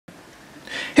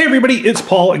Hey everybody, it's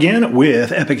Paul again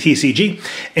with epictcg,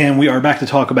 and we are back to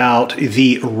talk about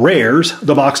the rares,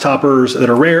 the box toppers that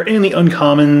are rare, and the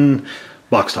uncommon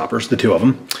box toppers, the two of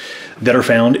them, that are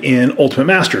found in Ultimate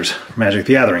Masters, Magic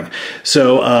the Gathering.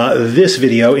 So this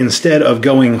video, instead of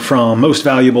going from most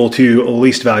valuable to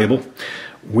least valuable,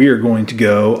 we're going to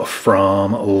go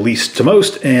from least to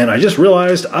most, and I just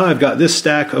realized I've got this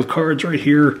stack of cards right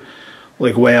here,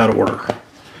 like way out of order.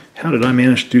 How did I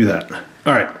manage to do that?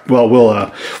 All right, well,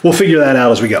 we'll figure that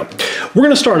out as we go. We're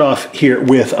going to start off here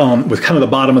with kind of the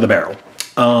bottom of the barrel.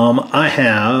 I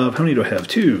have, how many do I have?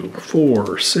 2,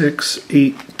 4, 6,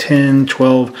 8, 10,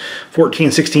 12,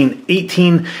 14, 16,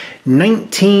 18,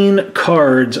 19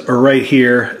 cards are right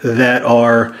here that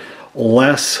are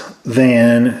less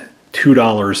than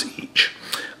 $2 each.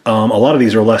 A lot of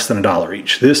these are less than $1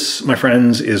 each. This, my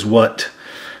friends, is what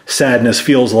sadness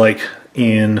feels like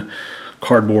in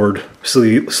cardboard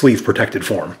sleeve protected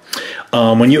form.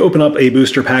 When you open up a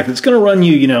booster pack, it's going to run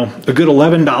you, a good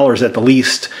 $11 at the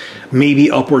least, maybe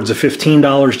upwards of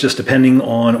 $15, just depending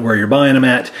on where you're buying them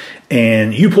at,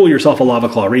 and you pull yourself a Lava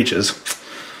Claw Reaches.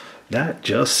 That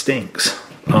just stinks.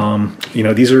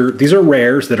 These are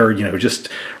rares that are, just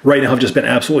right now have just been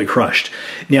absolutely crushed.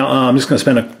 Now, I'm just going to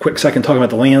spend a quick second talking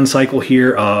about the land cycle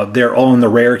here. They're all in the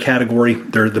rare category.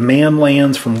 They're the man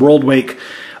lands from World Wake.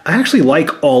 I actually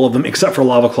like all of them except for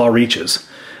Lava Claw Reaches.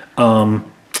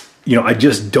 I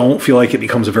just don't feel like it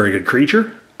becomes a very good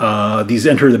creature. These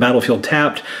enter the battlefield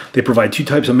tapped. They provide 2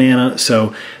 types of mana,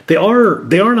 so they are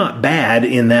not bad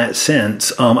in that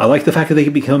sense. I like the fact that they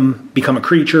can become a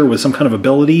creature with some kind of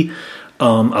ability.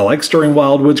 I like Stirring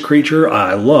Wildwood's creature.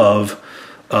 I love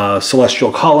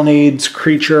Celestial Colonnade's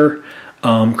creature.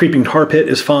 Creeping Tar Pit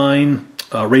is fine.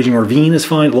 Raging Ravine is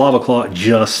fine. Lava Claw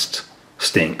just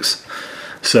stinks.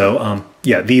 So,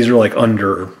 yeah, these are like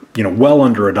under, well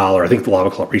under $1. I think the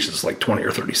Lava Claw Reaches is like 20 or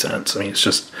 30 cents. I mean, it's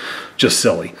just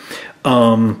silly.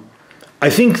 I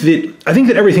think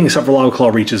that everything except for Lava Claw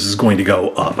Reaches is going to go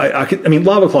up. I mean,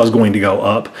 Lava Claw is going to go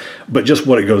up, but just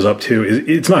what it goes up to,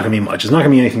 it's not going to be much. It's not going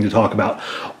to be anything to talk about.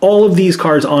 All of these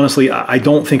cards, honestly, I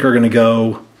don't think are going to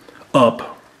go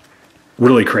up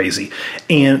really crazy.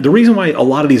 And the reason why a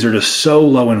lot of these are just so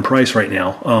low in price right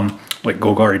now, like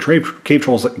Golgari Cave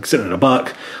Troll's like sitting at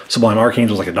 $1. Sublime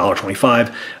Archangel's like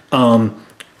 $1.25.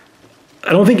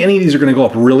 I don't think any of these are going to go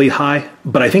up really high,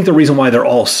 but I think the reason why they're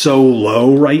all so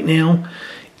low right now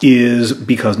is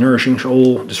because Nourishing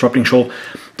Shoal, Disrupting Shoal,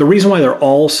 the reason why they're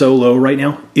all so low right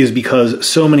now is because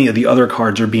so many of the other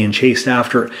cards are being chased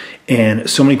after, and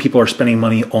so many people are spending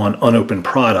money on unopened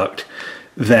product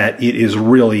that it is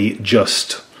really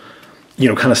just,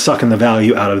 kind of sucking the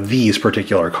value out of these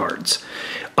particular cards.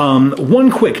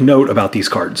 One quick note about these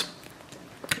cards.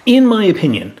 In my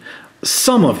opinion,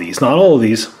 some of these, not all of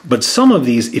these, but some of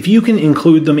these, if you can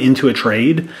include them into a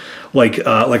trade, like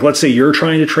let's say you're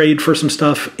trying to trade for some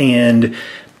stuff and,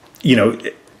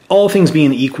 all things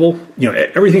being equal,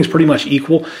 everything's pretty much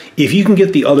equal. If you can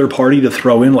get the other party to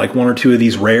throw in like 1 or 2 of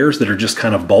these rares that are just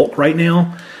kind of bulk right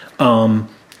now,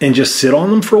 and just sit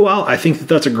on them for a while, I think that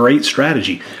that's a great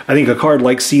strategy. I think a card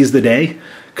like Seize the Day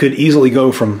could easily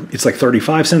go from, it's like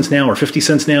 35 cents now or 50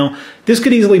 cents now. This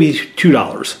could easily be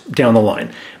 $2 down the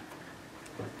line.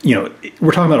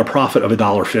 We're talking about a profit of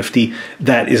 $1.50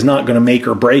 that is not going to make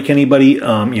or break anybody.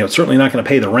 It's certainly not going to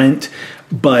pay the rent,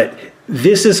 but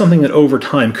this is something that over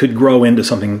time could grow into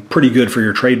something pretty good for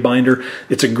your trade binder.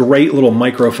 It's a great little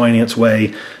microfinance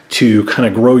way to kind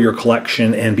of grow your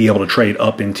collection and be able to trade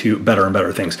up into better and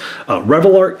better things.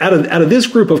 Revelar, out of this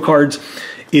group of cards,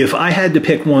 if I had to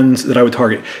pick ones that I would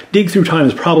target, Dig Through Time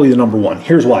is probably the number one.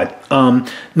 Here's why.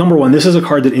 Number one, this is a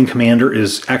card that in Commander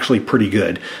is actually pretty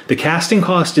good. The casting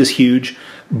cost is huge,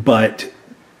 but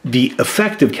the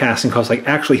effective casting cost, like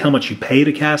actually how much you pay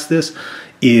to cast this,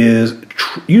 is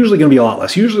usually going to be a lot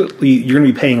less. Usually you're going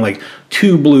to be paying like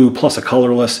 2 blue plus a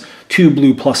colorless, 2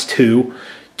 blue plus 2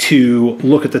 to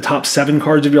look at the top 7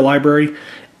 cards of your library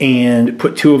and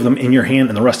put 2 of them in your hand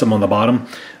and the rest of them on the bottom.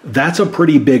 That's a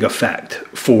pretty big effect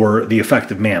for the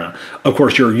effective mana. Of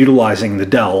course, you're utilizing the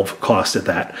delve cost at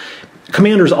that.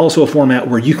 Commander is also a format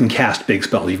where you can cast big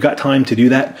spells. You've got time to do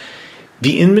that.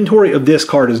 The inventory of this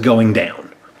card is going down.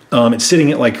 It's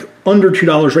sitting at like under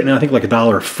 $2 right now, I think like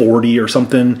 $1.40 or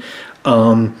something.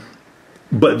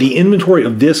 But the inventory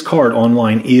of this card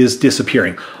online is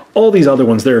disappearing. All these other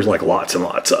ones, there's like lots and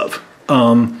lots of.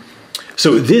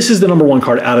 So this is the number one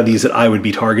card out of these that I would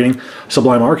be targeting.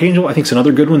 Sublime Archangel, I think, is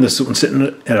another good one. This one's sitting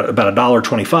at about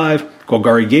 $1.25.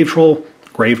 Golgari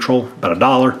Grave Troll, about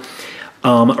 $1.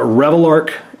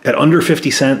 Revelark at under 50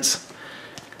 cents.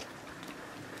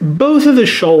 Both of the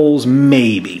shoals,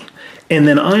 maybe. And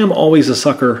then I am always a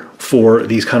sucker for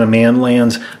these kind of man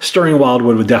lands. Stirring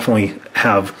Wildwood would definitely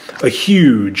have a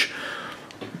huge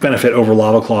benefit over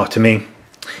Lava Claw to me.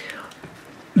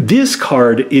 This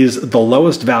card is the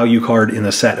lowest value card in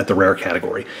the set at the rare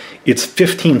category. It's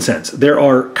 15 cents. There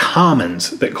are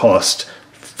commons that cost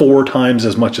 4 times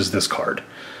as much as this card.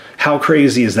 How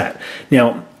crazy is that?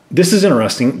 Now, this is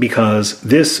interesting because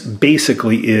this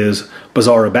basically is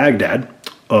Bazzara Baghdad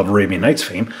of Arabian Nights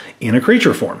fame in a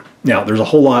creature form. Now, there's a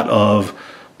whole lot of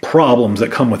problems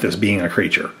that come with this being a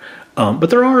creature, but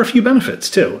there are a few benefits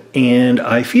too. And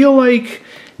I feel like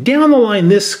down the line,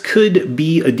 this could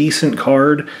be a decent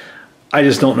card. I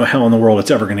just don't know how in the world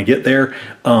it's ever going to get there.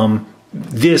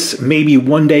 This maybe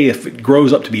one day, if it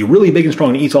grows up to be really big and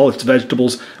strong and eats all its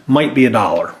vegetables, might be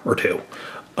 $1 or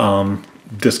 $2.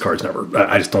 This card's never.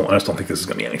 I just don't think this is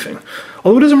going to be anything.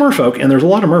 Although it is a Merfolk, and there's a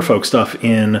lot of Merfolk stuff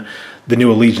in the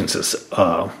new Allegiances.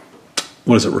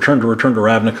 What is it? Return to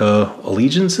Ravnica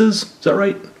Allegiances? Is that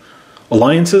right?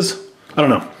 Alliances? I don't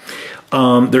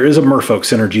know. There is a Merfolk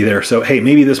synergy there, so hey,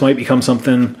 maybe this might become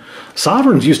something.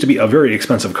 Sovereigns used to be a very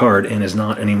expensive card and is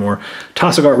not anymore.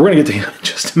 Tassagar, we're gonna get to you in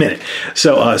just a minute.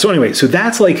 So anyway, so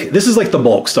that's like, this is like the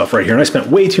bulk stuff right here, and I spent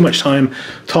way too much time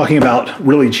talking about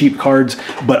really cheap cards,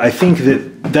 but I think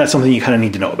that that's something you kind of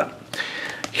need to know about.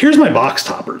 Here's my box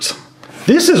toppers.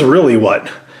 This is really what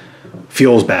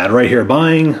feels bad right here,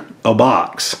 buying a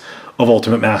box of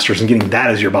Ultimate Masters and getting that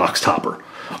as your box topper.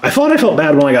 I thought I felt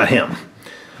bad when I got him,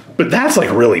 but that's like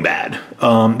really bad.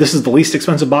 This is the least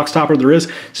expensive box topper there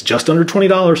is. It's just under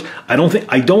 $20. I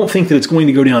don't think that it's going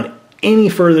to go down any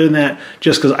further than that,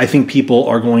 just because I think people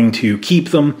are going to keep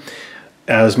them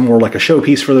as more like a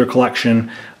showpiece for their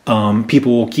collection.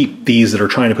 People will keep these that are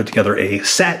trying to put together a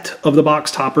set of the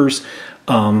box toppers.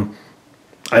 I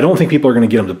don't think people are going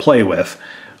to get them to play with.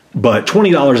 But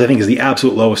 $20, I think, is the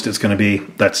absolute lowest it's going to be.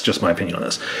 That's just my opinion on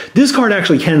this. This card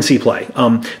actually can see play.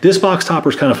 This box topper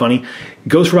is kind of funny.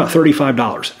 Goes for about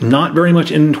 $35. Not very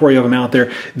much inventory of them out there.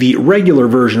 The regular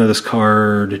version of this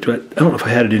card, I don't know if I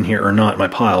had it in here or not in my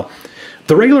pile.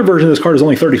 The regular version of this card is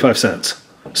only 35 cents.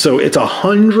 So it's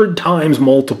 100 times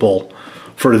multiple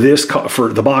for this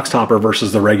for the box topper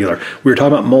versus the regular. We were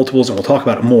talking about multiples, and we'll talk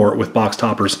about it more with box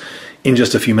toppers in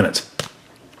just a few minutes.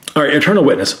 All right, Eternal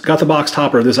Witness. Got the box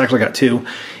topper. This actually got 2.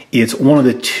 It's one of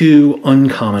the 2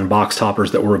 uncommon box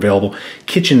toppers that were available,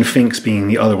 Kitchen Finks being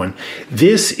the other one.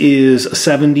 This is a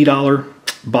 $70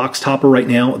 box topper right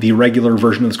now. The regular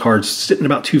version of this card is sitting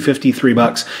about $2.50,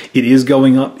 $3. It is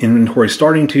going up. Inventory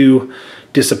starting to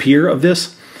disappear of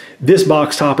this. This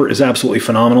box topper is absolutely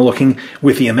phenomenal looking.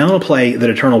 With the amount of play that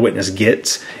Eternal Witness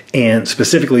gets, and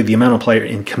specifically the amount of play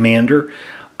in Commander,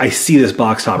 I see this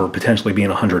box topper potentially being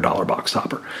a $100 box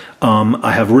topper.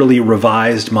 I have really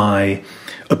revised my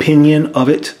opinion of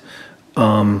it,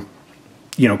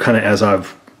 you know, kind of as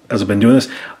I've been doing this.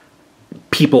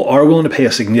 People are willing to pay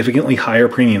a significantly higher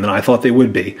premium than I thought they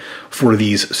would be for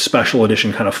these special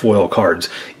edition kind of foil cards.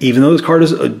 Even though this card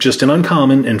is just an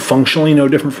uncommon and functionally no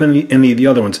different from any of the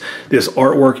other ones, this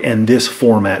artwork and this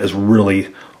format is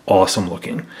really awesome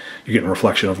looking. You're getting a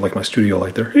reflection of like my studio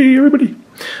light there. Hey everybody.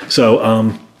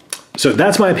 So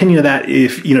that's my opinion of that.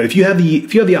 If you have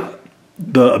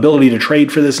the ability to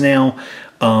trade for this now,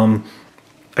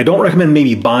 I don't recommend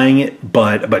maybe buying it,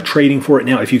 but trading for it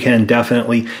now if you can,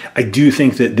 definitely. I do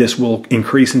think that this will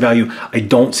increase in value. I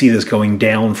don't see this going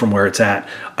down from where it's at.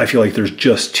 I feel like there's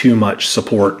just too much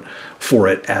support for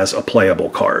it as a playable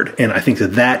card, and I think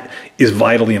that that is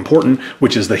vitally important,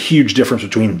 which is the huge difference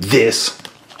between this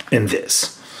and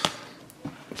this.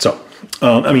 So.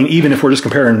 I mean, even if we're just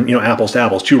comparing, you know, apples to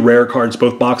apples, 2 rare cards,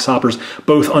 both box toppers,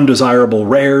 both undesirable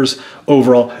rares.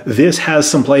 Overall, this has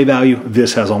some play value.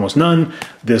 This has almost none.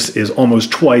 This is almost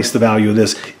twice the value of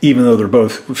this, even though they're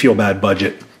both feel bad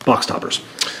budget box toppers.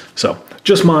 So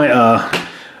just my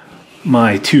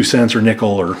my 2 cents or nickel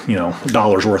or, you know,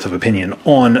 dollars worth of opinion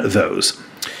on those.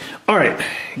 All right,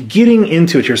 getting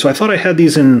into it here. So I thought I had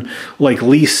these in like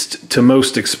least to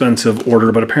most expensive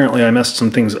order, but apparently I messed some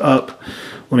things up.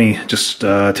 Let me just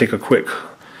take a quick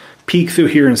peek through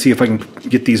here and see if I can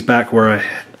get these back where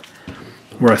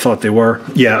I thought they were.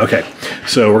 Yeah, okay.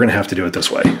 So we're gonna have to do it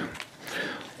this way.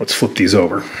 Let's flip these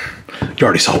over. You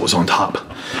already saw what was on top.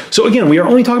 So again, we are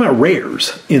only talking about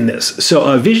rares in this.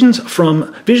 So Visions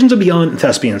of Beyond and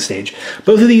Thespian Stage.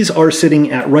 Both of these are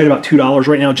sitting at right about $2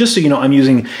 right now. Just so you know, I'm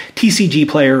using TCG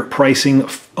Player pricing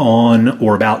on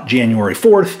or about January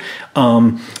 4th.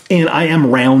 And I am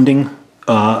rounding.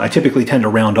 I typically tend to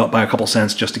round up by a couple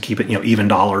cents just to keep it, you know, even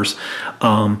dollars.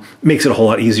 Makes it a whole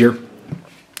lot easier.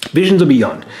 Visions of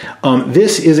Beyond.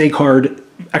 This is a card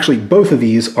actually, both of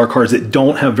these are cards that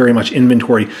don't have very much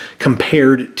inventory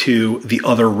compared to the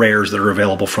other rares that are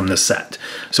available from this set.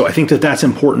 So I think that that's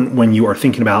important when you are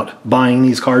thinking about buying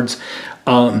these cards.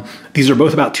 These are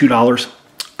both about $2.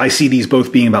 I see these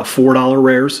both being about $4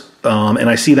 rares, and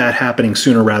I see that happening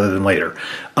sooner rather than later.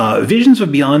 Visions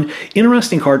of Beyond,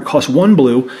 interesting card, costs 1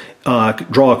 blue,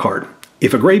 draw a card.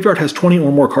 If a graveyard has 20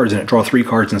 or more cards in it, draw 3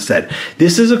 cards instead.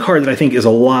 This is a card that I think is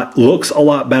looks a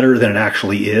lot better than it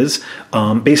actually is.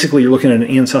 Basically, you're looking at an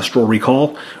Ancestral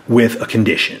Recall with a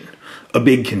condition, a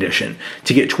big condition.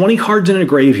 To get 20 cards in a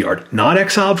graveyard, not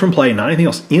exiled from play, not anything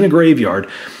else, in a graveyard,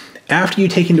 after you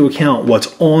take into account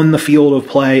what's on the field of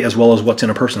play as well as what's in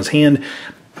a person's hand,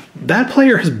 that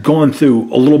player has gone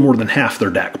through a little more than half their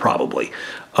deck, probably.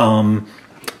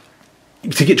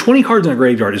 To get 20 cards in a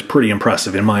graveyard is pretty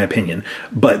impressive, in my opinion,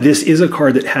 but this is a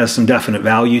card that has some definite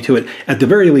value to it. At the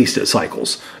very least, it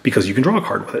cycles, because you can draw a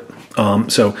card with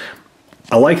it. So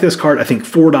I like this card. I think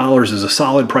 $4 is a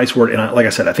solid price for it, and like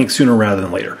I said, I think sooner rather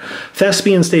than later.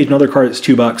 Thespian Stage, another card that's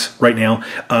 $2 right now.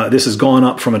 This has gone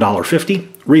up from $1.50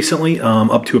 recently,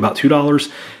 up to about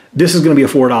 $2. This is going to be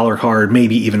a $4 card,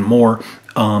 maybe even more.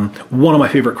 One of my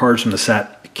favorite cards from the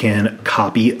set can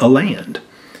copy a land.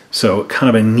 So kind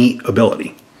of a neat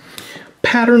ability.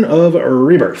 Pattern of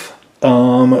Rebirth.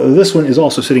 This one is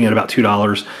also sitting at about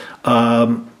 $2.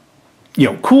 You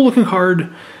know, cool looking card,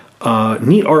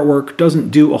 neat artwork, doesn't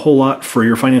do a whole lot for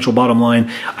your financial bottom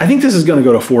line. I think this is going to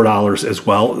go to $4 as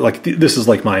well. Like this is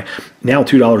like my now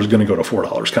 $2 is going to go to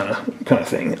 $4 kind of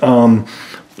thing.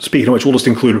 Speaking of which, we'll just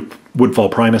include Woodfall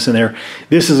Primus in there.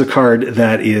 This is a card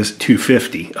that is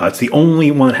 $2.50. It's the only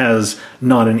one that has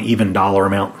not an even dollar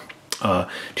amount.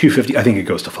 $2.50, I think it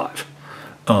goes to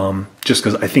 $5. Just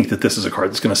because I think that this is a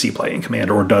card that's going to see play in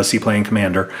Commander, or does see play in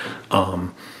Commander.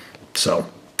 So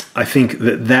I think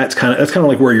that that's kind of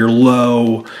like where your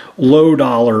low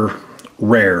dollar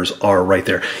rares are right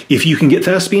there. If you can get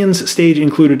Thespian's Stage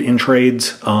included in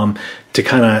trades to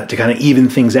kind of even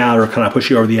things out or kind of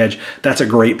push you over the edge, that's a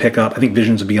great pickup. I think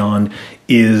Visions of Beyond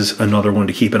is another one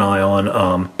to keep an eye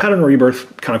on. Pattern of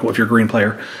Rebirth, kind of cool if you're a green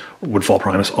player. Woodfall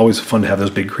Primus, always fun to have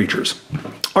those big creatures.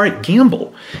 All right,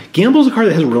 Gamble. Gamble is a card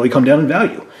that has really come down in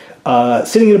value.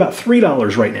 Sitting at about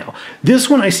 $3 right now. This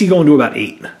one I see going to about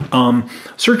 $8.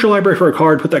 Search your library for a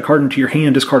card, put that card into your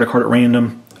hand, discard a card at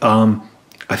random.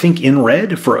 I think in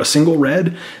red, for a single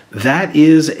red, that's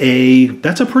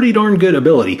a pretty darn good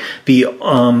ability. The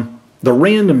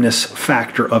randomness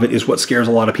factor of it is what scares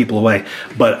a lot of people away,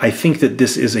 but I think that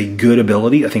this is a good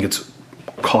ability. I think it's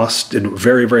costed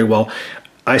very, very well.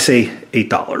 I say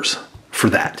 $8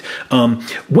 for that.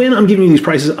 When I'm giving you these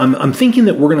prices, I'm thinking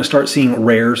that we're going to start seeing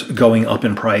rares going up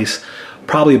in price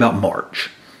probably about March.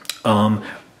 On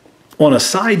a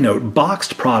side note,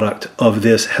 boxed product of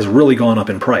this has really gone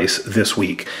up in price this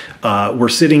week. We're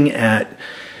sitting at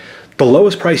the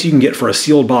lowest price you can get for a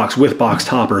sealed box with box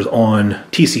toppers on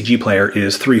TCG Player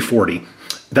is $340.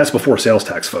 That's before sales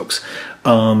tax, folks.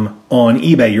 On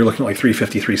eBay, you're looking at like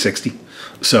 $350, $360.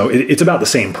 So it's about the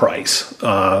same price,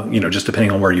 you know, just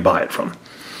depending on where you buy it from.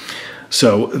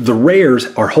 So the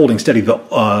rares are holding steady. The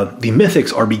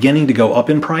mythics are beginning to go up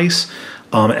in price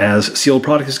as sealed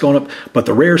product is going up, but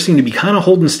the rares seem to be kind of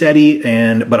holding steady.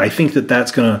 But I think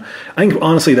I think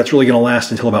honestly that's really going to last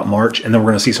until about March, and then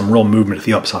we're going to see some real movement at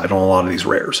the upside on a lot of these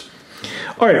rares.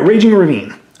 All right, Raging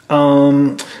Ravine.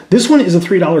 This one is a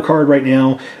 $3 card right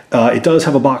now. It does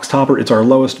have a box topper. It's our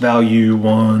lowest value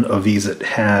one of these that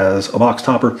has a box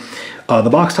topper. The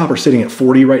box topper is sitting at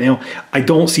 40 right now. I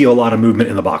don't see a lot of movement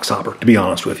in the box topper, to be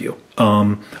honest with you.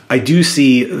 I do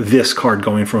see this card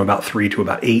going from about 3 to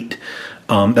about 8.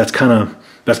 That's kind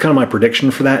of my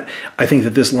prediction for that. I think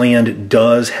that this land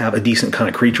does have a decent kind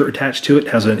of creature attached to it,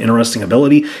 has an interesting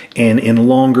ability, and in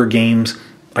longer games,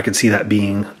 I could see that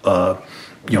being a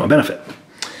benefit.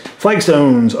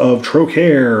 Flagstones of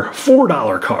Trocaire,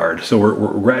 $4 card. So we're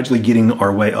gradually getting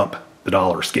our way up the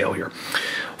dollar scale here.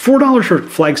 $4 for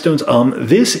Flagstones.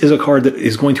 This is a card that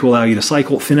is going to allow you to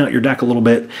cycle, thin out your deck a little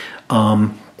bit.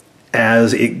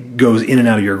 As it goes in and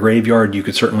out of your graveyard, you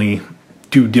could certainly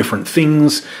do different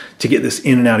things to get this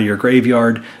in and out of your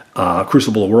graveyard.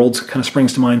 Crucible of Worlds kind of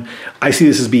springs to mind. I see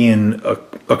this as being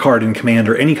a card in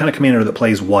Commander. Any kind of Commander that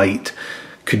plays white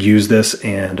could use this,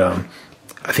 and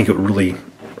I think it would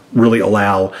really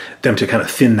allow them to kind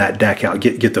of thin that deck out,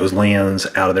 get those lands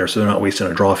out of there so they're not wasting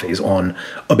a draw phase on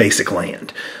a basic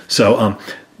land. So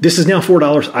this is now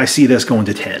 $4. I see this going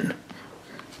to 10.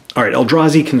 All right,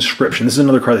 Eldrazi Conscription. This is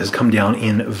another card that has come down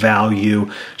in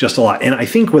value just a lot. And I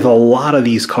think with a lot of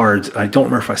these cards, I don't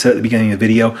remember if I said at the beginning of the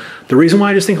video, the reason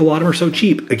why I just think a lot of them are so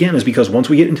cheap, again, is because once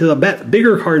we get into the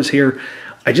bigger cards here,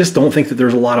 I just don't think that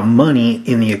there's a lot of money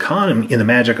in the economy, in the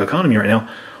Magic economy right now,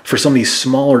 for some of these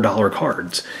smaller dollar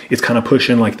cards. It's kind of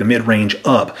pushing like the mid-range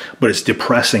up, but it's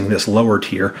depressing this lower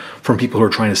tier from people who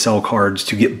are trying to sell cards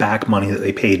to get back money that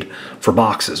they paid for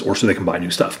boxes or so they can buy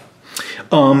new stuff.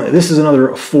 This is another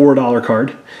 $4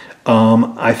 card.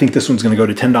 I think this one's going to go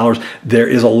to $10. There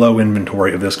is a low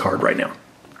inventory of this card right now.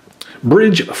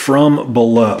 Bridge from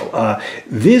Below.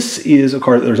 This is a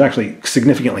card that there's actually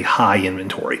significantly high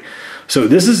inventory. So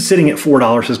this is sitting at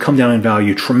 $4, has come down in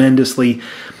value tremendously.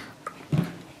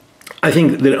 I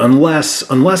think that unless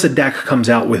a deck comes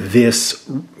out with this,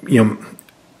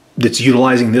 that's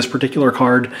utilizing this particular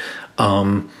card,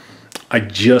 I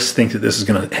just think that this is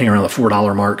going to hang around the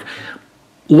 $4 mark.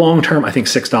 Long term, I think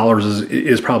 $6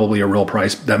 is probably a real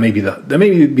price. That may be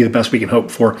the best we can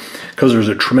hope for, because there's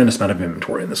a tremendous amount of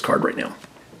inventory in this card right now.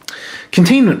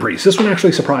 Containment Priest. This one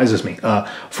actually surprises me.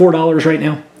 $4 right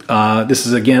now. This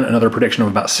is again another prediction of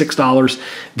about $6.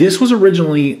 This was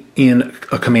originally in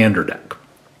a Commander deck.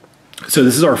 So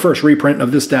this is our first reprint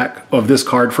of this deck, of this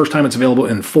card. First time it's available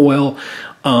in foil.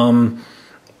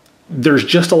 There's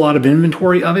just a lot of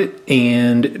inventory of it,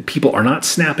 and people are not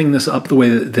snapping this up the way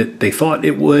that they thought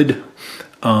it would.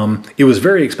 It was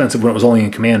very expensive when it was only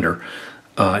in Commander.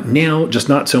 Now, just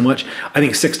not so much. I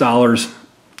think $6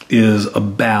 is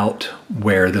about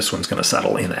where this one's going to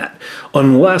settle in at.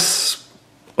 Unless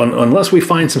we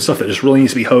find some stuff that just really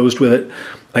needs to be hosed with it,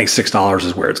 I think $6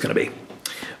 is where it's going to be.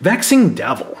 Vexing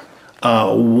Devil.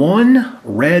 1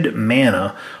 red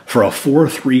mana for a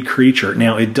 4/3 creature.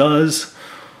 Now, it does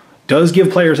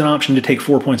give players an option to take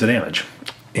 4 points of damage,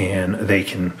 and they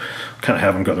can kind of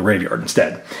have them go to the graveyard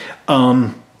instead.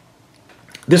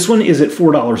 This one is at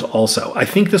 $4 also. I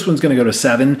think this one's going to go to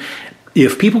 $7.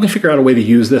 If people can figure out a way to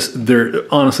use this,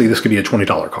 honestly, this could be a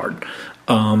 $20 card.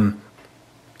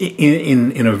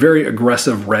 In a very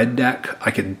aggressive red deck, I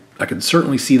could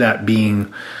certainly see that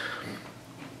being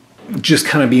just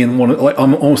kind of being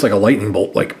almost like a lightning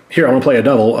bolt. Like, here, I want to play a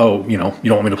devil. Oh, you don't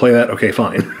want me to play that? Okay,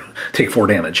 fine. Take 4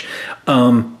 damage.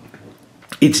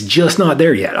 It's just not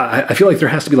there yet. I feel like there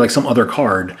has to be like some other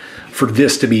card for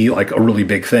this to be like a really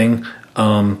big thing.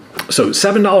 So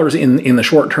 $7 in the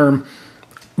short term,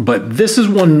 but this is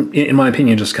one, in my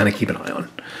opinion, just kind of keep an eye on.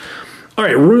 All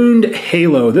right, Ruined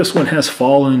Halo. This one has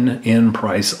fallen in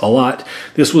price a lot.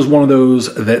 This was one of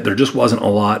those that there just wasn't a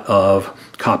lot of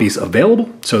copies available,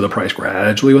 so the price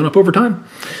gradually went up over time.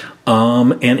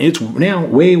 And it's now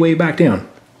way, way back down.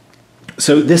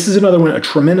 So this is another one, a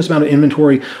tremendous amount of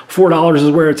inventory. $4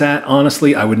 is where it's at.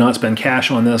 Honestly, I would not spend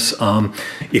cash on this.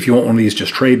 If you want one of these,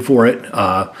 just trade for it.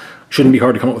 Shouldn't be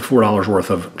hard to come up with $4 worth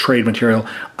of trade material.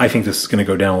 I think this is going to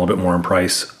go down a little bit more in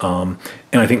price. And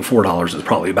I think $4 is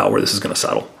probably about where this is going to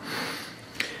settle.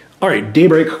 All right,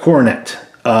 Daybreak Coronet.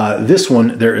 This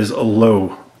one, there is a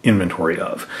low inventory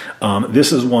of.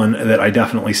 This is one that I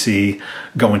definitely see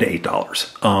going to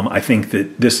 $8. I think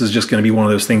that this is just going to be one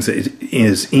of those things that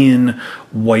is in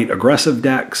white aggressive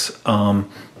decks.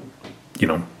 $8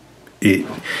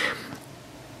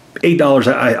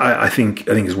 I think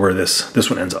is where this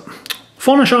one ends up.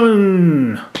 Fauna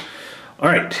Shaman. All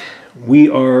right,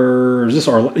 this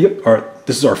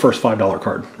is our first $5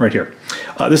 card right here.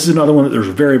 This is another one that there's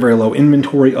very, very low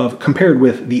inventory of compared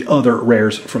with the other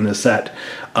rares from this set.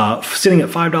 Sitting at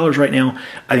 $5 right now.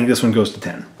 I think this one goes to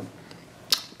 10.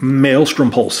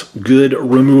 Maelstrom Pulse, good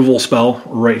removal spell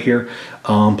right here.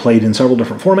 Played in several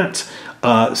different formats.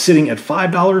 Sitting at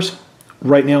 $5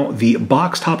 right now. The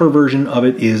box topper version of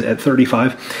it is at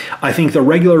 $35. I think the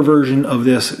regular version of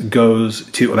this goes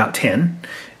to about 10.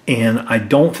 And I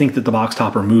don't think that the box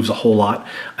topper moves a whole lot.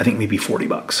 I think maybe 40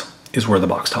 bucks is where the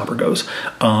box topper goes.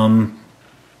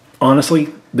 Honestly,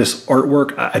 this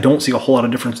artwork, I don't see a whole lot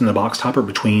of difference in the box topper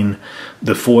between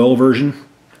the foil version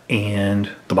and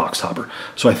the box topper.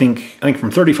 So I think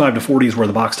from 35 to 40 is where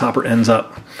the box topper ends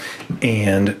up.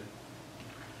 And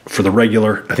for the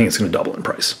regular, I think it's going to double in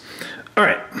price. All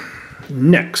right,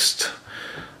 next.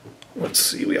 Let's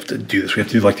see, we have to do this. We have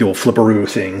to do like the old flipperoo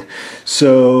thing.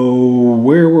 So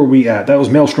where were we at? That was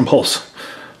Maelstrom Pulse.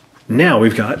 Now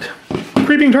we've got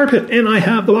Creeping Tar Pit, and I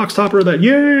have the box topper of that.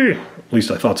 Yay! At least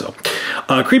I thought so.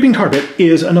 Creeping Tar Pit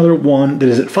is another one that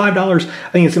is at $5. I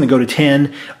think it's going to go to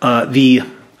 10. The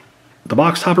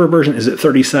box topper version is at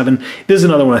 37. This is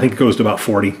another one I think goes to about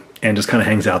 40 and just kind of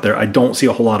hangs out there. I don't see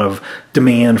a whole lot of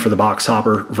demand for the box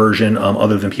topper version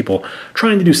other than people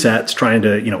trying to do sets, trying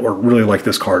to, or really like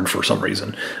this card for some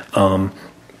reason.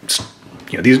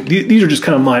 These are just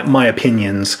kind of my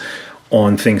opinions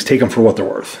on things. Take them for what they're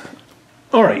worth.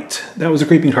 All right, that was a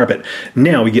Creeping Tar Pit.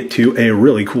 Now we get to a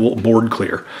really cool board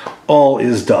clear. All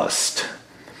is Dust.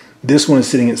 This one is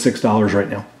sitting at $6 right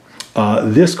now.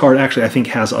 This card actually, I think,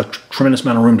 has a tremendous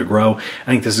amount of room to grow. I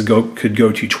think this could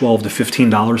go to $12 to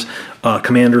 $15.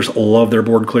 Commanders love their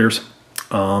board clears.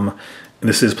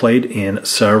 This is played in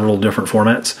several different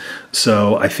formats,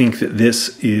 so I think that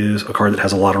this is a card that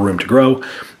has a lot of room to grow.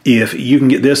 If you can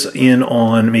get this in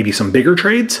on maybe some bigger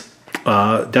trades,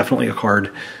 definitely a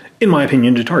card, in my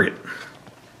opinion, to target.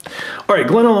 All right,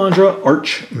 Glenalandra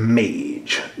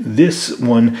Archmage. This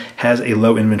one has a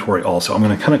low inventory also. I'm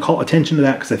going to kind of call attention to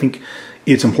that because I think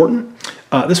it's important.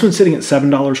 This one's sitting at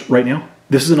 $7 right now.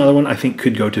 This is another one I think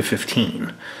could go to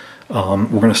 $15. We're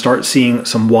going to start seeing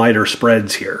some wider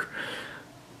spreads here.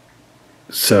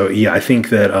 So yeah, I think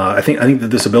that I think that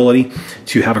this ability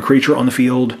to have a creature on the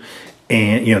field,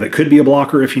 and that could be a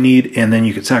blocker if you need, and then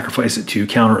you could sacrifice it to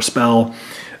counter a spell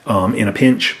in a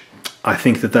pinch. I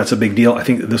think that that's a big deal. I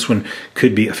think that this one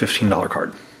could be a $15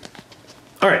 card.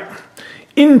 All right,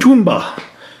 Entomba.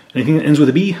 Anything that ends with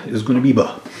a B is going to be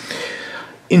ba.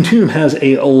 Entomb has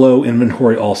a low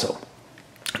inventory also.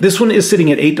 This one is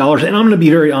sitting at $8, and I'm going to be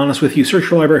very honest with you. Search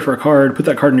your library for a card, put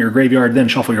that card in your graveyard, then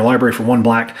shuffle your library for 1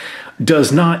 black.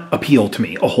 Does not appeal to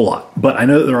me a whole lot, but I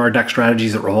know that there are deck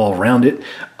strategies that revolve around it.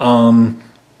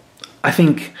 I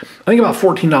think about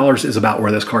 $14 is about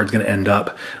where this card's going to end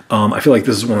up. I feel like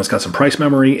this is one that's got some price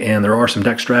memory, and there are some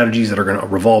deck strategies that are going to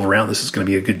revolve around. This is going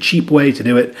to be a good cheap way to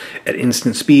do it at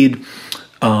instant speed.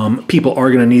 People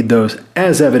are going to need those,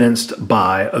 as evidenced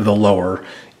by the lower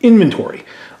inventory.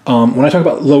 When I talk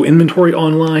about low inventory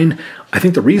online, I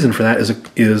think the reason for that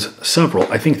is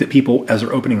several. I think that people, as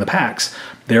they're opening the packs,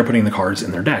 they're putting the cards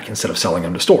in their deck instead of selling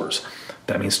them to stores.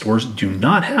 That means stores do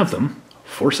not have them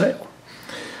for sale.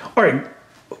 All right,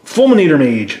 Fulminator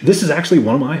Mage. This is actually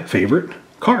one of my favorite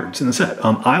cards in the set.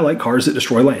 I like cards that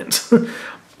destroy lands.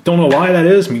 Don't know why that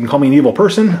is. You can call me an evil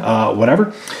person,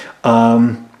 whatever.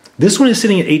 This one is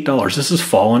sitting at $8. This has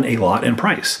fallen a lot in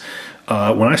price.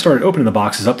 When I started opening the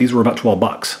boxes up, these were about 12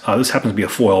 bucks. This happens to be a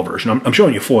foil version. I'm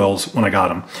showing you foils when I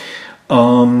got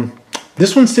them.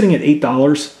 This one's sitting at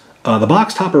 $8. The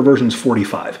box topper version is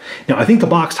 $45. Now, I think the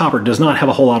box topper does not have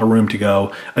a whole lot of room to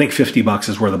go. I think 50 bucks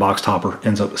is where the box topper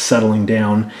ends up settling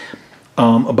down.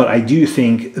 But I do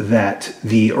think that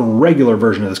the regular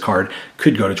version of this card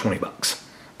could go to 20 bucks.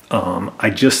 I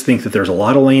just think that there's a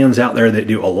lot of lands out there that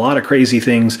do a lot of crazy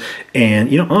things.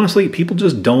 And, honestly, people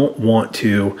just don't want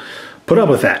to put up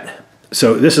with that.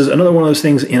 So this is another one of those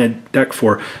things in a deck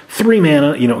for 3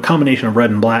 mana, a combination of red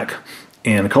and black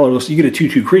and colorless. You get a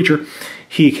 2/2 creature.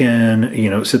 He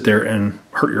can, sit there and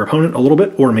hurt your opponent a little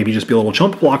bit, or maybe just be a little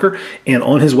chump blocker. And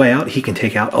on his way out, he can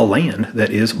take out a land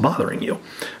that is bothering you.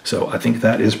 So I think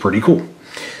that is pretty cool.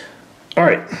 All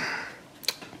right.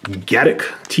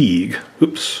 Gaddock Teague.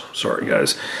 Oops, sorry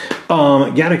guys.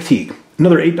 Gaddock Teague.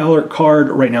 Another $8 card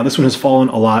right now. This one has fallen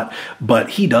a lot, but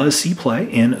he does see play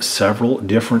in several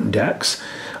different decks.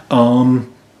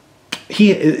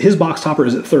 His box topper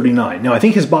is at $39. Now, I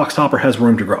think his box topper has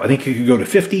room to grow. I think it could go to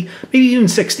 $50, maybe even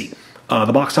 $60.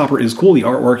 The box topper is cool. The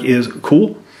artwork is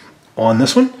cool on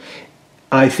this one.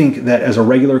 I think that as a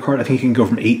regular card, I think it can go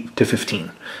from 8 to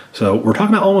 15. So we're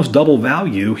talking about almost double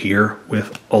value here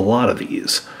with a lot of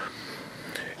these.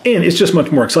 And it's just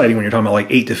much more exciting when you're talking about like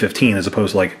 8 to 15 as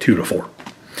opposed to like 2 to 4.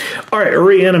 All right,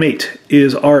 Reanimate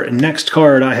is our next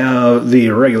card. I have the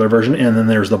regular version, and then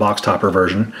there's the box topper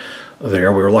version.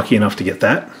 There, we were lucky enough to get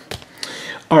that.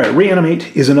 All right,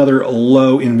 Reanimate is another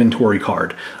low inventory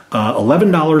card.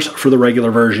 $11 for the regular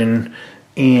version,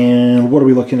 and what are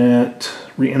we looking at?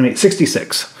 Reanimate,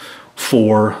 $66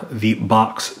 for the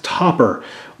box topper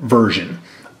version.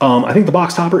 I think the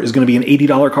box topper is going to be an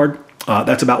 $80 card.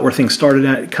 That's about where things started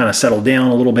at. It kind of settled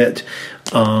down a little bit.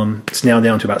 It's now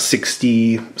down to about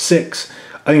 66.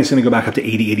 I think it's going to go back up to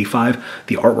 80, 85.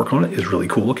 The artwork on it is really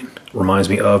cool looking. Reminds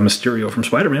me of Mysterio from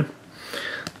Spider-Man.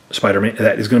 Spider-Man,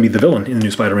 that is going to be the villain in the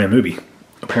new Spider-Man movie,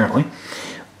 apparently.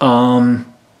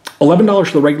 $11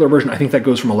 for the regular version. I think that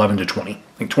goes from 11 to 20. I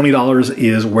think $20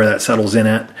 is where that settles in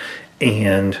at,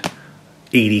 and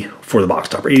 80 for the box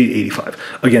topper, 80 to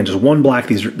 85. Again, just 1 black.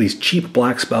 These cheap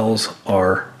black spells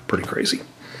are pretty crazy.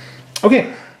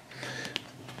 Okay.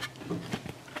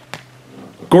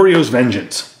 Goryo's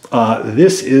Vengeance.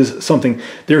 This is something,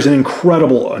 there's an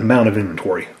incredible amount of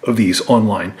inventory of these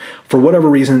online. For whatever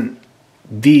reason,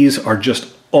 these are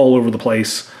just all over the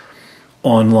place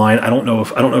online. I don't know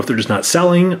if they're just not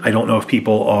selling. I don't know if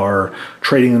people are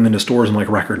trading them into stores in like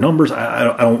record numbers.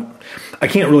 I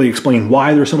can't really explain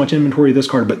why there's so much inventory of this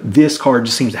card, but this card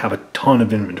just seems to have a ton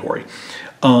of inventory.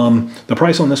 The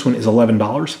price on this one is $11,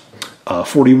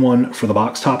 $41 for the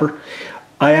box topper.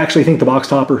 I actually think the box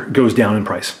topper goes down in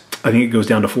price. I think it goes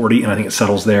down to 40, and I think it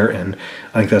settles there, and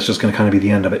I think that's just going to kind of be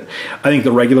the end of it. I think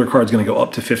the regular card is going to go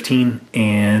up to 15,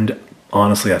 and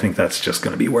honestly, I think that's just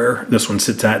going to be where this one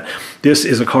sits at. This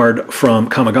is a card from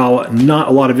Kamigawa. Not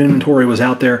a lot of inventory was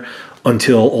out there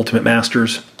until Ultimate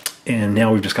Masters, and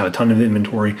now we've just got a ton of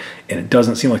inventory, and it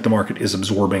doesn't seem like the market is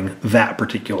absorbing that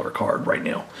particular card right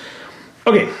now.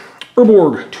 Okay,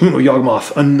 Urborg, Tomb of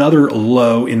Yawgmoth, another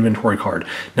low inventory card.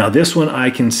 Now this one I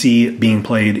can see being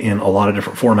played in a lot of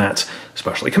different formats,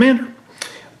 especially Commander.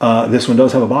 This one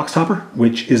does have a box topper,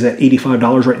 which is at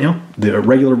 $85 right now. The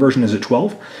regular version is at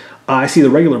 $12. I see the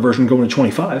regular version going to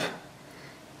 $25,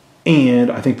 and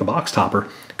I think the box topper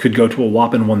could go to a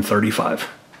whopping $135.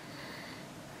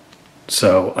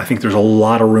 So I think there's a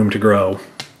lot of room to grow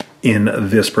in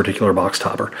this particular box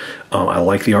topper. I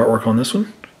like the artwork on this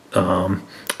one.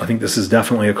 I think this is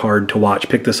definitely a card to watch.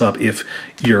 Pick this up if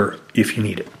you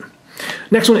need it.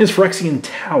 Next one is Phyrexian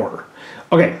Tower.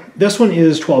 Okay, this one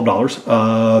is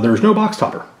 $12. There's no box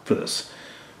topper for this.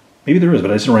 Maybe there is,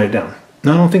 but I just didn't write it down.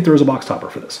 No, I don't think there is a box topper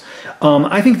for this.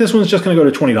 I think this one's just going to go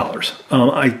to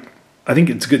 $20. I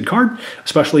think it's a good card,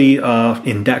 especially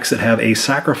in decks that have a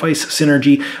sacrifice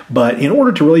synergy. But in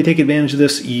order to really take advantage of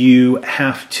this, you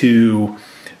have to,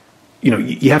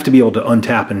 you have to be able to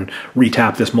untap and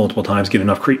retap this multiple times. Get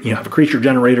enough, have a creature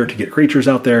generator to get creatures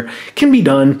out there. Can be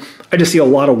done. I just see a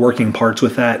lot of working parts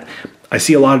with that. I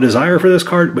see a lot of desire for this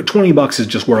card, but $20 is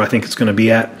just where I think it's going to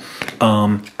be at.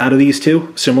 Out of these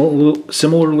two,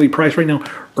 similarly priced right now,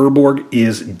 Urborg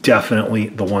is definitely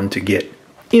the one to get,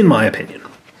 in my opinion.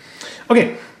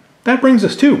 Okay, that brings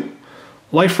us to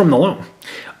Life from the Loam.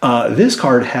 This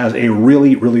card has a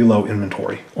really, really low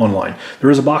inventory online. There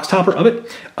is a box topper of it.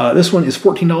 This one is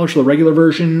 $14 for the regular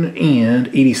version and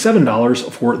 $87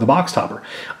 for the box topper.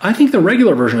 I think the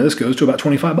regular version of this goes to about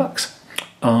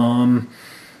 $25.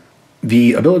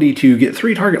 The ability to get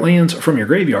 3 target lands from your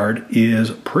graveyard is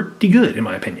pretty good, in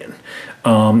my opinion.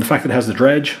 The fact that it has the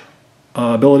dredge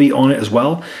ability on it as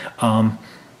well,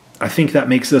 I think that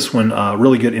makes this one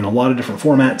really good in a lot of different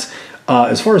formats.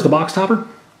 As far as the box topper,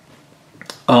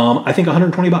 I think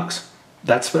 $120.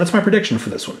 That's my prediction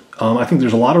for this one. I think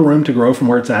there's a lot of room to grow from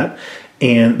where it's at,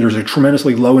 and there's a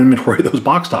tremendously low inventory of those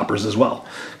box toppers as well,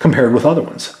 compared with other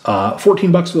ones.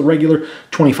 $14 for the regular,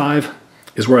 $25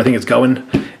 is where I think it's going,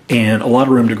 and a lot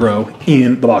of room to grow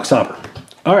in the box topper.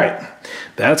 All right,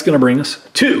 that's going to bring us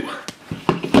to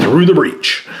Through the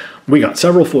Breach. We got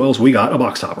several foils. We got a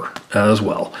box topper as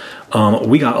well.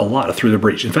 We got a lot of Through the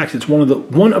Breach. In fact, it's one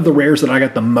of the rares that I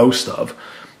got the most of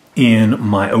in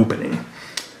my opening.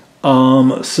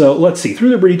 So let's see. Through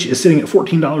the Breach is sitting at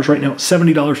 $14 right now,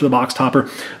 $70 for the box topper.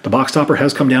 The box topper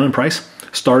has come down in price.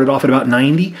 Started off at about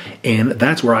 $90, and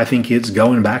that's where I think it's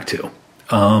going back to.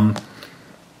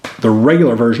 The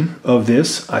regular version of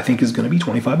this, I think, is going to be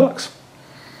 $25.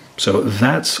 So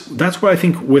that's what I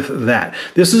think with that.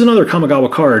 This is another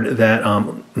Kamigawa card that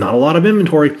not a lot of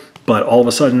inventory, but all of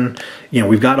a sudden,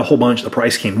 we've got a whole bunch. The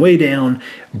price came way down,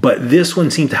 but this one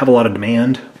seemed to have a lot of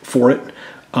demand for it.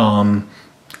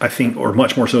 I think, or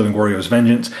much more so than Goryo's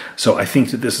Vengeance. So I think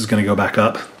that this is going to go back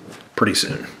up pretty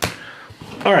soon.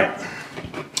 All right,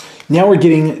 now we're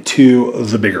getting to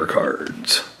the bigger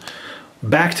cards.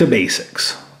 Back to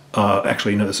basics.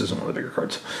 Actually, no, this isn't one of the bigger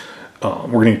cards. We're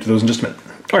going to get to those in just a minute.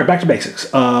 All right, back to basics.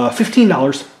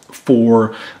 $15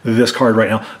 for this card right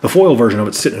now. The foil version of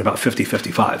it's sitting at about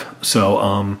 $50-$55.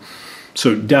 So,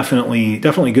 so definitely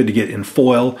good to get in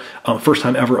foil. First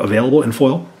time ever available in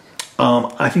foil.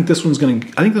 I think this one's going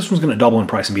to double in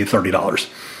price and be $30.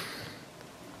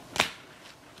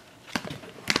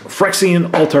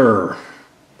 Phyrexian Altar.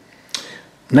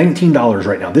 $19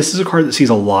 right now. This is a card that sees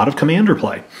a lot of Commander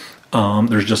play.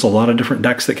 There's just a lot of different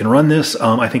decks that can run this.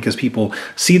 I think as people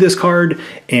see this card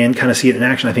and kind of see it in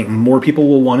action, I think more people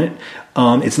will want it.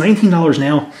 It's $19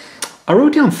 now. I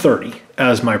wrote down 30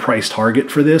 as my price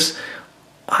target for this.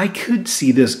 I could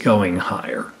see this going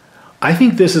higher. I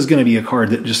think this is going to be a card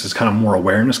that just as kind of more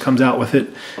awareness comes out with it,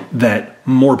 that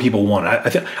more people want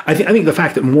it. I think the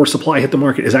fact that more supply hit the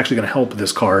market is actually going to help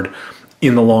this card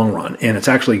in the long run, and it's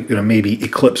actually going to maybe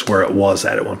eclipse where it was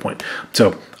at one point.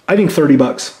 So I think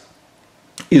 $30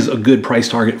 is a good price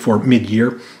target for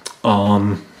mid-year.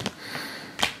 Yeah.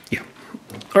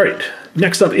 All right.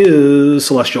 Next up is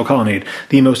Celestial Colonnade,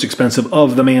 the most expensive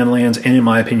of the man lands, and in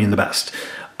my opinion, the best.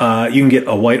 You can get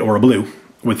a white or a blue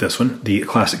with this one, the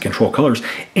classic control colors,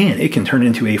 and it can turn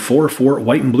into a 4/4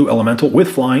 white and blue elemental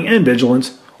with flying and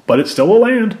vigilance, but it's still a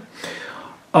land.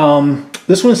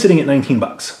 This one is sitting at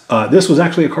 $19. This was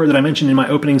actually a card that I mentioned in my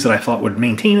openings that I thought would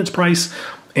maintain its price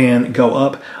and go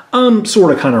up.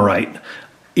 Sort of kind of right.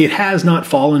 It has not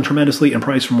fallen tremendously in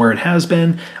price from where it has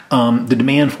been. The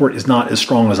demand for it is not as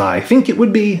strong as I think it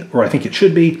would be, or I think it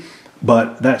should be,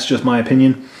 but that's just my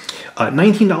opinion.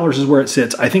 $19 is where it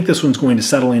sits. I think this one's going to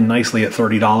settle in nicely at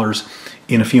 $30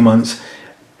 in a few months.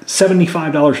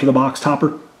 $75 for the box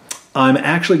topper. I'm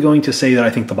actually going to say that I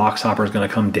think the box topper is going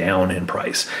to come down in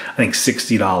price. I think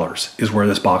 $60 is where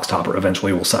this box topper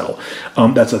eventually will settle.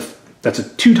 That's a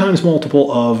 2 times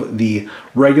multiple of the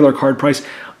regular card price.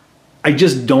 I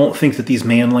just don't think that these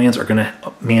man lands are going to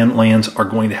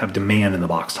have demand in the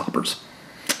box toppers.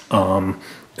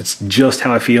 It's just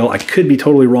how I feel. I could be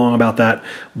totally wrong about that,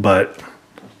 but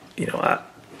you know,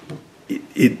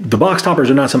 the box toppers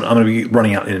are not something I'm going to be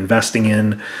running out and investing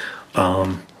in.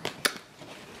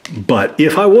 But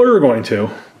if I were going to,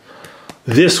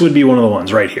 this would be one of the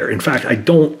ones right here. In fact, I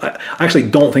actually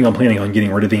don't think I'm planning on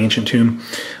getting rid of the Ancient Tomb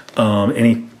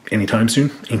anytime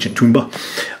soon. Ancient Tomba.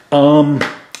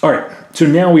 All right, so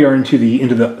now we are into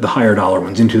the higher dollar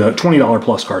ones, into the $20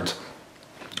 plus cards.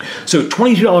 So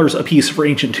 $22 a piece for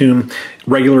Ancient Tomb,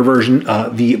 regular version.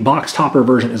 The box topper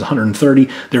version is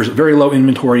 $130. There's very low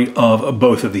inventory of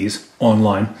both of these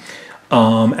online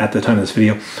at the time of this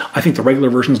video. I think the regular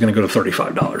version is going to go to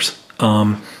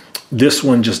 $35. This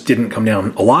one just didn't come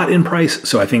down a lot in price,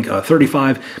 so I think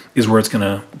 $35 is where it's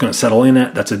going to settle in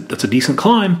at. That's a decent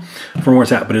climb from where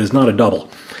it's at, but it is not a double.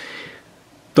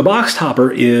 The box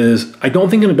topper is, I don't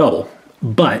think, going to double,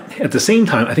 but at the same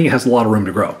time, I think it has a lot of room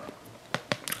to grow.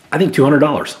 I think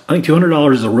 $200. I think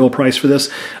 $200 is a real price for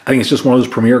this. I think it's just one of those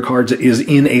premier cards that is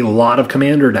in a lot of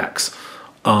Commander decks.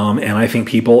 And I think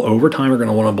people over time are going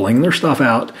to want to bling their stuff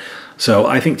out. So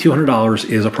I think $200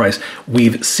 is a price.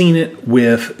 We've seen it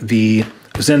with the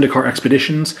Zendikar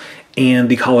Expeditions and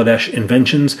the Kaladesh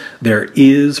Inventions. There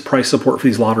is price support for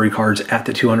these lottery cards at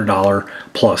the $200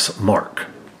 plus mark.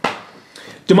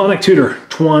 Demonic Tutor,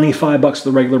 $25 for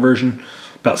the regular version,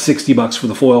 about $60 for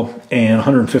the foil, and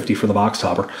 $150 for the box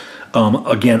topper.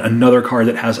 Again, another card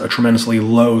that has a tremendously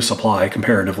low supply,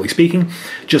 comparatively speaking,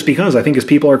 just because I think as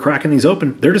people are cracking these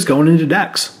open, they're just going into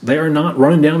decks. They are not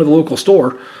running down to the local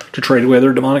store to trade away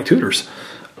their Demonic Tutors.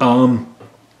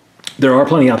 There are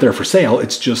plenty out there for sale.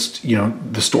 It's just, you know,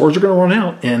 the stores are going to run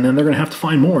out, and then they're going to have to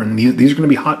find more, and these are going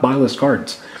to be hot buy list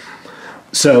cards.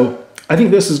 So I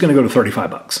think this is going to go to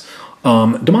 $35.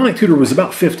 Demonic Tutor was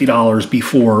about $50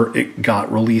 before it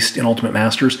got released in Ultimate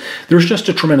Masters. There's just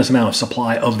a tremendous amount of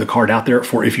supply of the card out there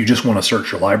for if you just want to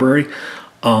search your library.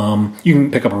 You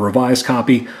can pick up a revised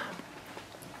copy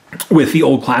with the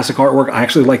old classic artwork. I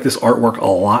actually like this artwork a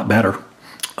lot better.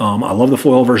 I love the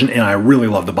foil version, and I really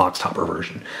love the box topper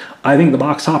version. I think the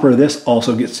box topper of this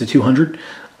also gets to $200.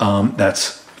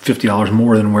 That's $50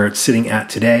 more than where it's sitting at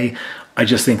today. I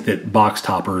just think that box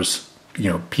toppers,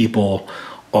 you know, people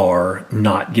are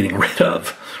not getting rid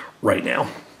of right now.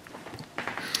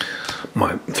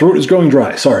 My throat is growing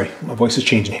dry. Sorry, my voice is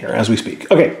changing here as we speak.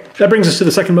 Okay, that brings us to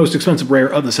the second most expensive rare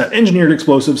of the set, Engineered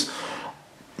Explosives,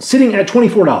 sitting at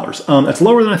 $24. That's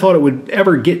lower than I thought it would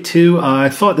ever get to. I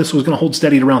thought this was going to hold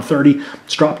steady at around 30.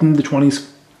 It's dropped into the 20s.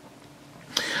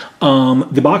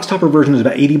 The box topper version is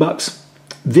about $80.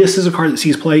 This is a card that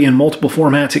sees play in multiple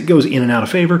formats. It goes in and out of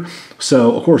favor.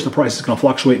 So, of course, the price is going to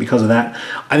fluctuate because of that.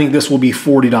 I think this will be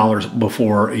 $40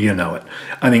 before you know it.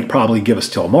 I think probably give us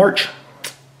till March.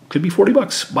 Could be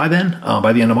 $40 by then,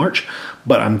 by the end of March.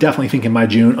 But I'm definitely thinking by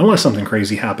June, unless something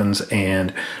crazy happens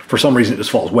and for some reason it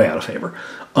just falls way out of favor.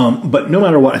 But no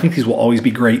matter what, I think these will always be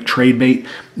great trade bait.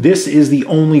 This is the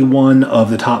only one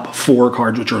of the top 4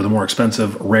 cards, which are the more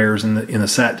expensive rares in the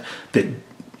set, that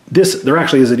there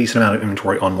actually is a decent amount of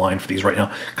inventory online for these right now,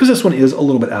 because this one is a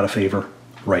little bit out of favor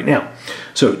right now.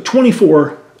 So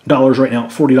 $24 right now,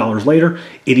 $40 later,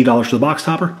 $80 for the box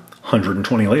topper,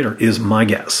 $120 later is my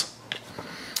guess.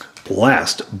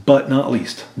 Last but not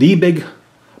least, the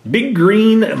big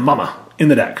green mama in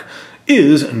the deck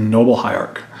is Noble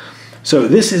Hierarch. So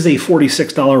this is a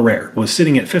 $46 rare. Was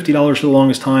sitting at $50 for the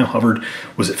longest time, hovered,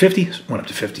 was it 50? Went up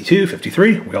to 52,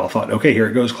 53. We all thought, okay, here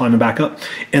it goes, climbing back up.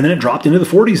 And then it dropped into the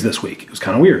 40s this week. It was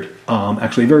kind of weird,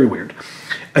 actually very weird.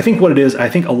 I think what it is, I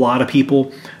think a lot of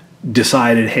people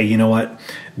decided, hey, you know what?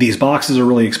 These boxes are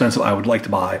really expensive. I would like to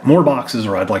buy more boxes,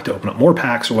 or I'd like to open up more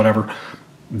packs or whatever.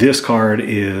 This card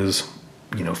is,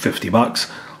 you know,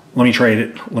 $50. Let me trade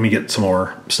it. Let me get some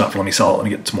more stuff. Let me sell it. Let me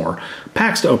get some more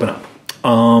packs to open up.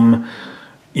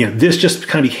 You know, this just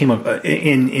kind of became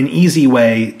an easy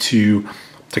way to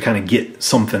kind of get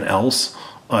something else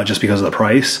just because of the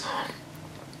price.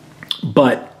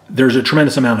 But there's a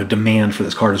tremendous amount of demand for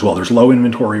this card as well. There's low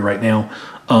inventory right now.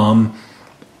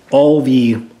 All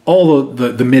the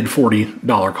mid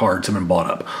 $40 cards have been bought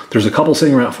up. There's a couple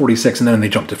sitting around 46, and then they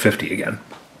jump to 50 again.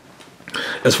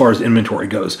 as far as inventory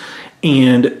goes.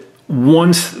 And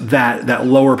once that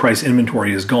lower price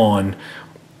inventory is gone,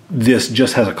 this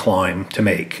just has a climb to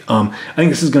make. I think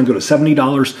this is going to go to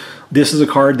 $70. This is a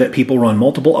card that people run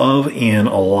multiple of in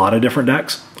a lot of different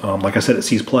decks. Like I said, it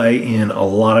sees play in a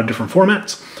lot of different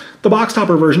formats. The box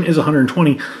topper version is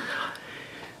 $120.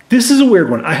 This is a weird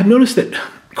one. I have noticed that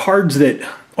cards that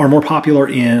are more popular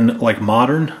in like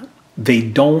Modern, they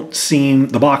don't seem,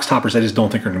 the box toppers I just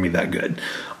don't think are going to be that good.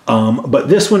 But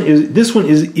this one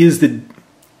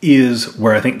is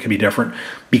where I think it could be different.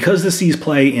 Because this sees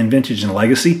play in Vintage and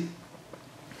Legacy,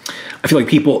 I feel like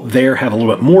people there have a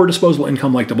little bit more disposable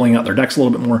income, like to bling out their decks a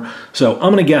little bit more. So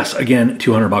I'm going to guess, again,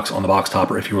 $200 on the box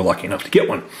topper if you were lucky enough to get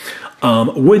one.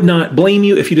 Would not blame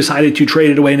you if you decided to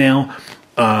trade it away now,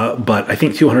 but I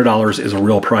think $200 is a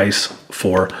real price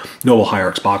for Noble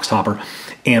Hierarch's box topper,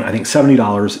 and I think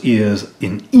 $70 is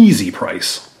an easy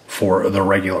price for the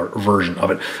regular version of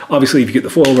it. Obviously, if you get the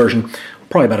foil version,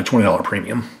 probably about a $20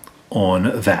 premium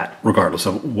on that, regardless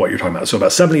of what you're talking about. So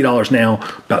about $70 now,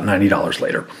 about $90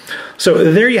 later.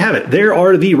 So there you have it. There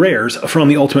are the rares from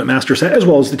the Ultimate Master set, as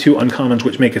well as the 2 uncommons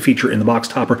which make a feature in the box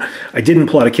topper. I didn't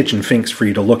pull out a Kitchen Finks for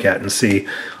you to look at and see.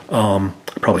 I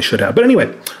probably should have. But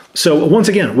anyway, so once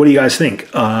again, what do you guys think?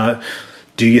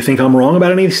 Do you think I'm wrong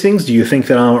about any of these things? Do you think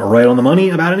that I'm right on the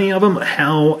money about any of them?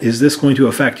 How is this going to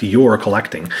affect your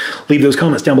collecting? Leave those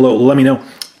comments down below. Let me know.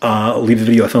 Leave the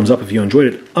video a thumbs up if you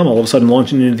enjoyed it. I'm all of a sudden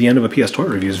launching into the end of a PS Toy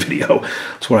Reviews video.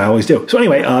 That's what I always do. So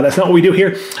anyway, that's not what we do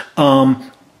here.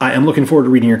 I am looking forward to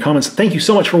reading your comments. Thank you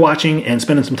so much for watching and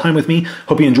spending some time with me.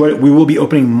 Hope you enjoyed it. We will be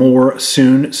opening more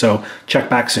soon, so check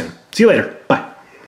back soon. See you later. Bye.